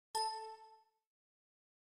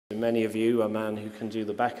many of you, a man who can do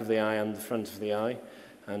the back of the eye and the front of the eye,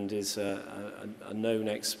 and is a known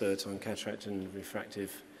expert on cataract and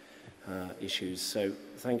refractive issues. So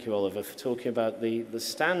thank you, Oliver, for talking about the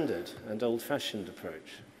standard and old-fashioned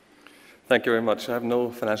approach. Thank you very much. I have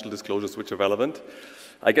no financial disclosures which are relevant.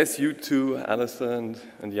 I guess you two, Alistair and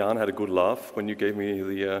Jan, had a good laugh when you gave me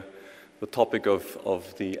the topic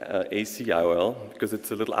of the AC IOL, because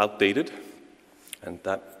it's a little outdated, and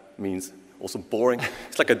that means also boring.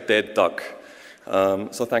 It's like a dead duck.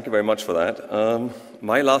 So thank you very much for that.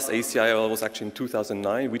 My last AC IOL was actually in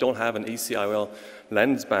 2009. We don't have an AC IOL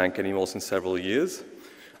lens bank anymore since several years.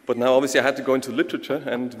 But now obviously I had to go into literature,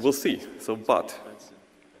 and we'll see. But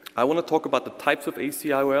I want to talk about the types of AC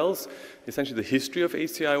IOLs, essentially the history of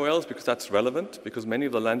AC IOLs, because that's relevant, because many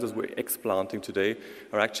of the lenses we're explanting today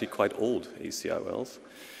are actually quite old AC IOLs.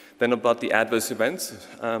 Then about the adverse events,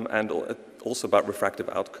 and also about refractive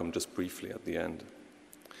outcome, just briefly at the end.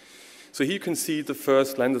 So here you can see the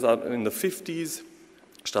first lenses out in the 50s,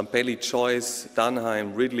 Stampelli, Choice,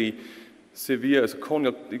 Dunheim, Ridley, severe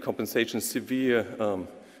corneal decompensation, severe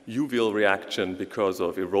uveal reaction because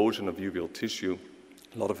of erosion of uveal tissue,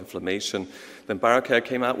 a lot of inflammation. Then Baracare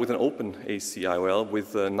came out with an open AC IOL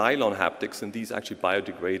with nylon haptics, and these actually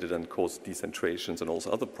biodegraded and caused decentrations and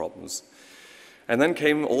also other problems. And then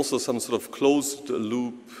came also some sort of closed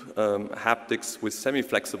loop haptics with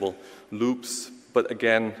semi-flexible loops, but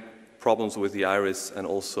again, problems with the iris and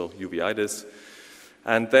also uveitis.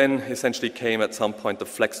 And then essentially came at some point the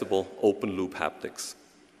flexible open loop haptics.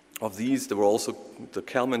 Of these, there were also the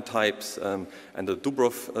Kelman types and the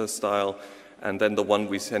Dubrov style, and then the one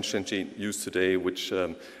we essentially use today, which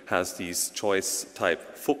has these choice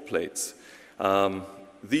type foot plates.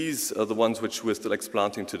 These are the ones which we're still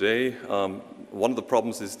explanting today. One of the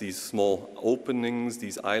problems is these small openings,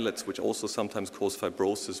 these eyelets, which also sometimes cause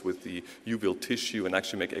fibrosis with the uveal tissue and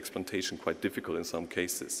actually make explantation quite difficult in some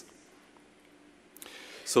cases.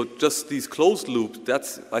 So just these closed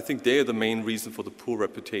loops, I think they're the main reason for the poor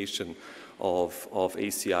reputation of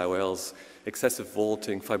AC IOLs. Excessive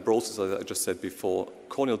vaulting, fibrosis, as I just said before,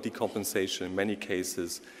 corneal decompensation in many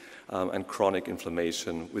cases, and chronic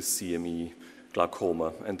inflammation with CME,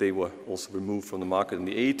 glaucoma, and they were also removed from the market in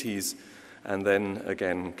the 80s, and then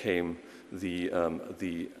again came the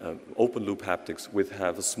open loop haptics with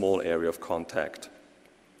have a small area of contact.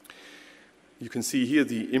 You can see here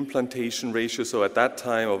the implantation ratio. So at that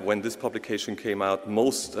time, of when this publication came out,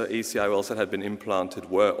 most AC IOLs that had been implanted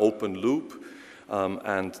were open loop,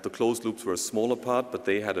 and the closed loops were a smaller part, but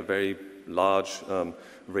they had a very large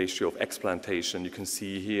ratio of explantation. You can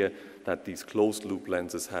see here that these closed loop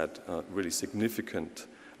lenses had really significant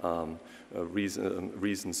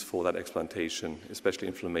reasons for that explantation, especially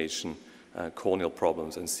inflammation, corneal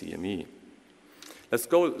problems, and CME. Let's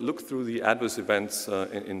go look through the adverse events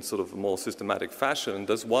in sort of a more systematic fashion.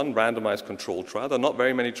 There's one randomized controlled trial. There are not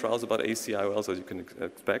very many trials about AC IOLs, as you can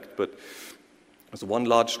expect, but there's one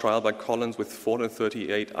large trial by Collins with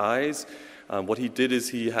 438 eyes. What he did is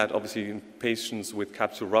he had obviously patients with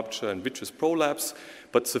capsular rupture and vitreous prolapse,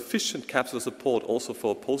 but sufficient capsular support also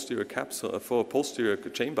for a posterior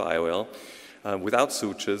chamber IOL without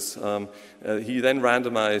sutures. He then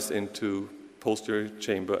randomized into posterior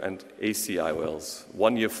chamber and AC IOLs,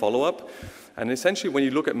 1 year follow-up. And essentially, when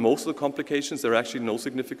you look at most of the complications, there are actually no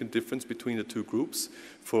significant difference between the two groups.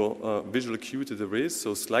 For visual acuity, there is,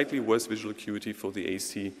 so slightly worse visual acuity for the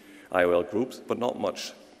AC IOL groups, but not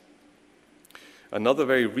much. Another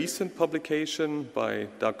very recent publication by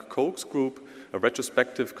Doug Koch's group, a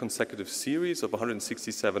retrospective consecutive series of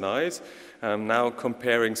 167 eyes, now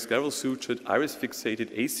comparing scleral sutured, iris fixated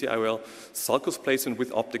AC IOL, sulcus placement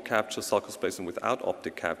with optic capture, sulcus placement without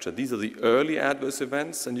optic capture. These are the early adverse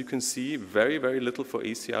events, and you can see very, very little for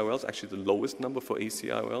AC IOLs, actually the lowest number for AC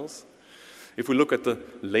IOLs. If we look at the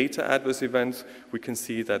later adverse events, we can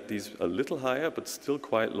see that these are a little higher, but still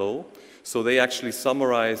quite low. So they actually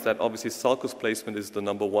summarize that obviously sulcus placement is the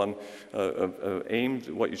number one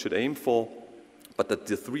what you should aim for, but that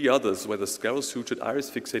the three others, whether scleral sutured,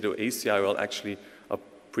 iris fixated, or AC IOL, actually are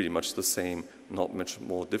pretty much the same, not much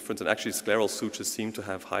more difference. And actually scleral sutures seem to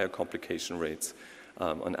have higher complication rates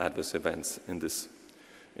on adverse events in this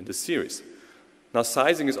series. Now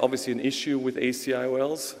sizing is obviously an issue with AC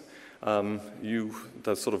IOLs.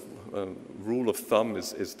 The sort of rule of thumb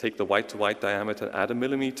is take the white-to-white diameter and add a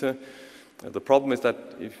millimeter. The problem is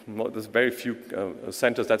that there's very few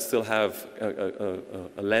centers that still have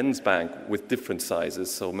a lens bank with different sizes,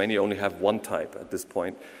 so many only have one type at this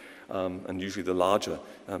point, and usually the larger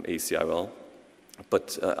AC IOL.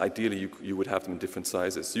 But ideally, you would have them in different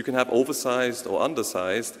sizes. You can have oversized or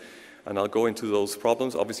undersized, and I'll go into those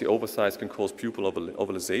problems. Obviously, oversized can cause pupil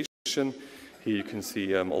ovalization. prediction. Here you can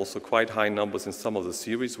see also quite high numbers in some of the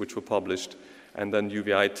series which were published. And then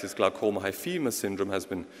uveitis glaucoma hyphema syndrome has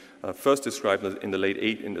been first described in the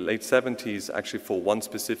late 70s, actually for one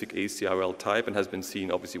specific ACIOL type, and has been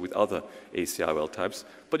seen obviously with other ACIOL types.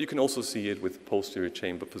 But you can also see it with posterior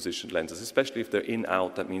chamber positioned lenses, especially if they're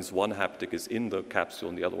in-out. That means one haptic is in the capsule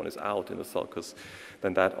and the other one is out in the sulcus.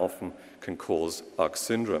 Then that often can cause UG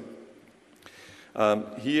syndrome.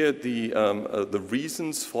 Here, the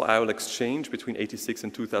reasons for IOL exchange between 86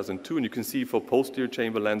 and 2002, and you can see for posterior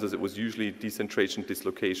chamber lenses, it was usually decentration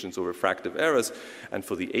dislocations or refractive errors, and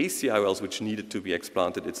for the ACIOLs, which needed to be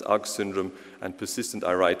explanted, it's UG syndrome and persistent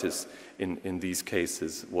iritis in these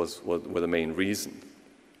cases were the main reason.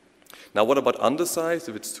 Now, what about undersized?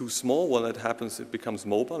 If it's too small, well, that happens, it becomes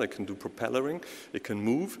mobile, it can do propellering, it can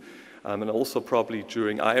move. And also probably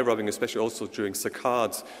during eye rubbing, especially also during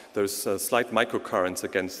saccades, there's slight microcurrents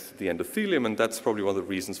against the endothelium, and that's probably one of the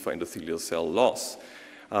reasons for endothelial cell loss.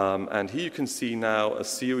 And here you can see now a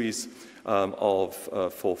series for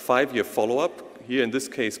 5-year follow-up. Here in this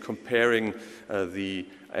case, comparing the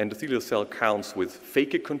endothelial cell counts with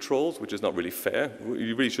phakic controls, which is not really fair. What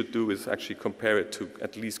you really should do is actually compare it to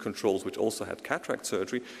at least controls which also had cataract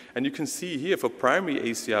surgery. And you can see here for primary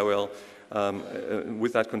ACIOL,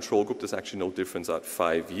 with that control group, there's actually no difference at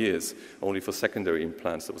 5 years. Only for secondary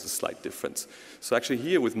implants, there was a slight difference. So actually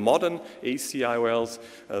here with modern ACIOLs,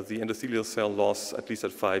 the endothelial cell loss, at least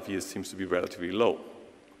at 5 years, seems to be relatively low.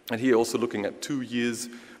 And here also looking at 2 years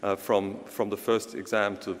from the first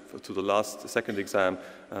exam to the second exam,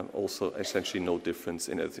 also essentially no difference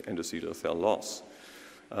in endothelial cell loss.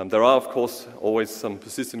 There are, of course, always some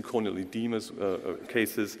persistent corneal edema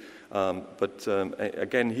cases, but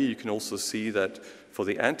again, here you can also see that for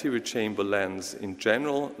the anterior chamber lens, in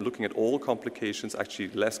general, looking at all complications, actually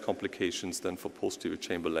less complications than for posterior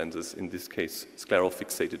chamber lenses, in this case,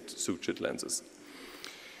 sclerofixated sutured lenses.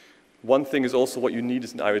 One thing is also what you need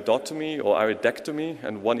is an iridotomy or iridectomy,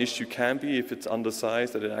 and one issue can be, if it's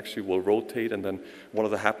undersized, that it actually will rotate and then one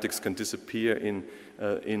of the haptics can disappear in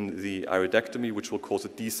the iridectomy, which will cause a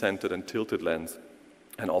decentered and tilted lens,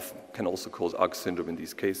 and often can also cause UG syndrome in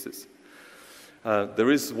these cases. There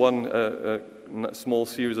is one small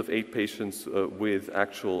series of 8 patients with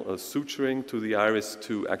actual suturing to the iris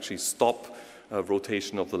to actually stop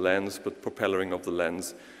rotation of the lens, but propellering of the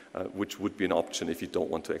lens, which would be an option if you don't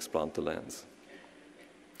want to explant the lens.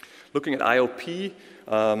 Looking at IOP,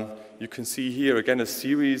 you can see here again a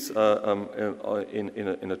series in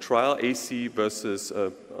a trial, AC versus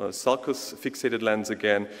sulcus fixated lens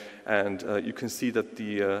again, and you can see that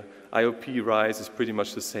the IOP rise is pretty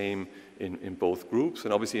much the same in both groups.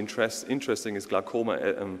 And obviously interesting is glaucoma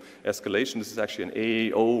escalation. This is actually an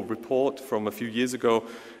AAO report from a few years ago,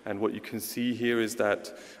 and what you can see here is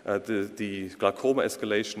that the glaucoma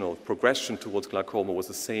escalation or progression towards glaucoma was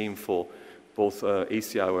the same for both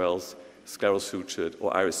ACIOLs, sclerosutured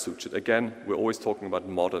or iris sutured. Again, we're always talking about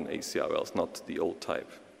modern ACIOLs, not the old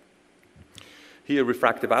type. Here,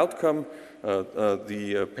 refractive outcome,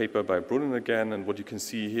 the paper by Brunnen again, and what you can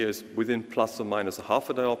see here is within plus or minus a half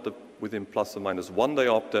a diopter, within plus or minus 1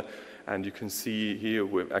 diopter, and you can see here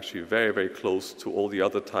we're actually very, very close to all the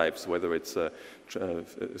other types, whether it's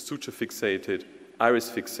suture fixated, iris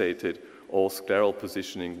fixated, or scleral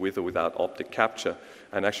positioning with or without optic capture.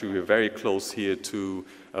 And actually we're very close here to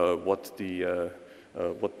what the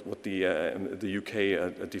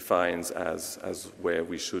UK defines as where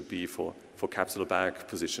we should be for capsular bag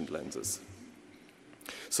positioned lenses.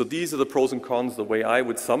 So these are the pros and cons, the way I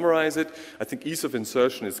would summarize it. I think ease of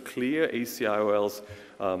insertion is clear. ACIOLs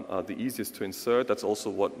are the easiest to insert. That's also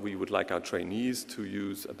what we would like our trainees to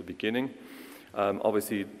use at the beginning.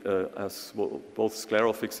 Obviously, as both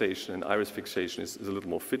scleral fixation and iris fixation is a little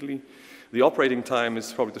more fiddly. The operating time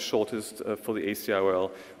is probably the shortest for the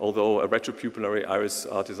ACIOL, although a retropupillary iris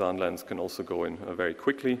artisan lens can also go in very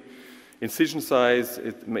quickly. Incision size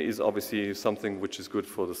is obviously something which is good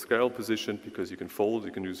for the scleral position because you can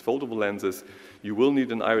use foldable lenses. You will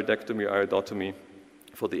need an iridectomy or iridotomy.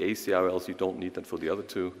 For the ACIOLs, you don't need that for the other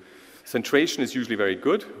two. Centration is usually very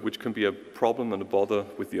good, which can be a problem and a bother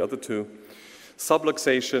with the other two.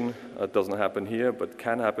 Subluxation doesn't happen here, but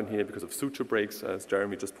can happen here because of suture breaks, as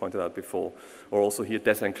Jeremy just pointed out before, or also here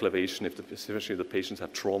desenclavation, especially the patients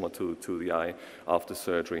have trauma to the eye after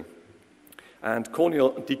surgery. And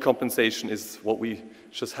corneal decompensation is what we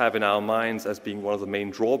just have in our minds as being one of the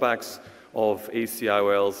main drawbacks of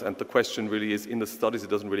ACIOLs, and the question really is, in the studies, it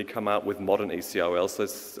doesn't really come out with modern ACIOLs, so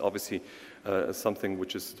it's obviously something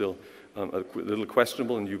which is still a little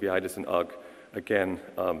questionable in uveitis and UG. again,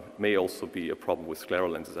 may also be a problem with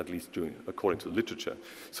scleral lenses, at least according to the literature.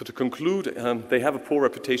 So to conclude, they have a poor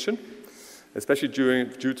reputation, especially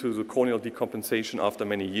due to the corneal decompensation after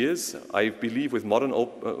many years. I believe with modern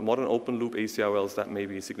open-loop ACIOLs that may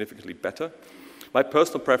be significantly better. My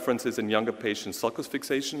personal preference is in younger patients, sulcus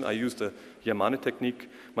fixation. I use the Yamane technique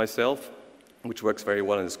myself, which works very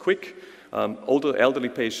well and is quick. Older elderly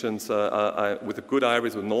patients with a good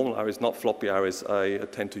iris, with normal iris, not floppy iris, I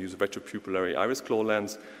tend to use a retropupillary iris claw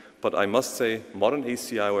lens. But I must say, modern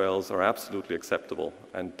ACIOLs are absolutely acceptable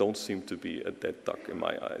and don't seem to be a dead duck in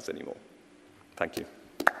my eyes anymore. Thank you.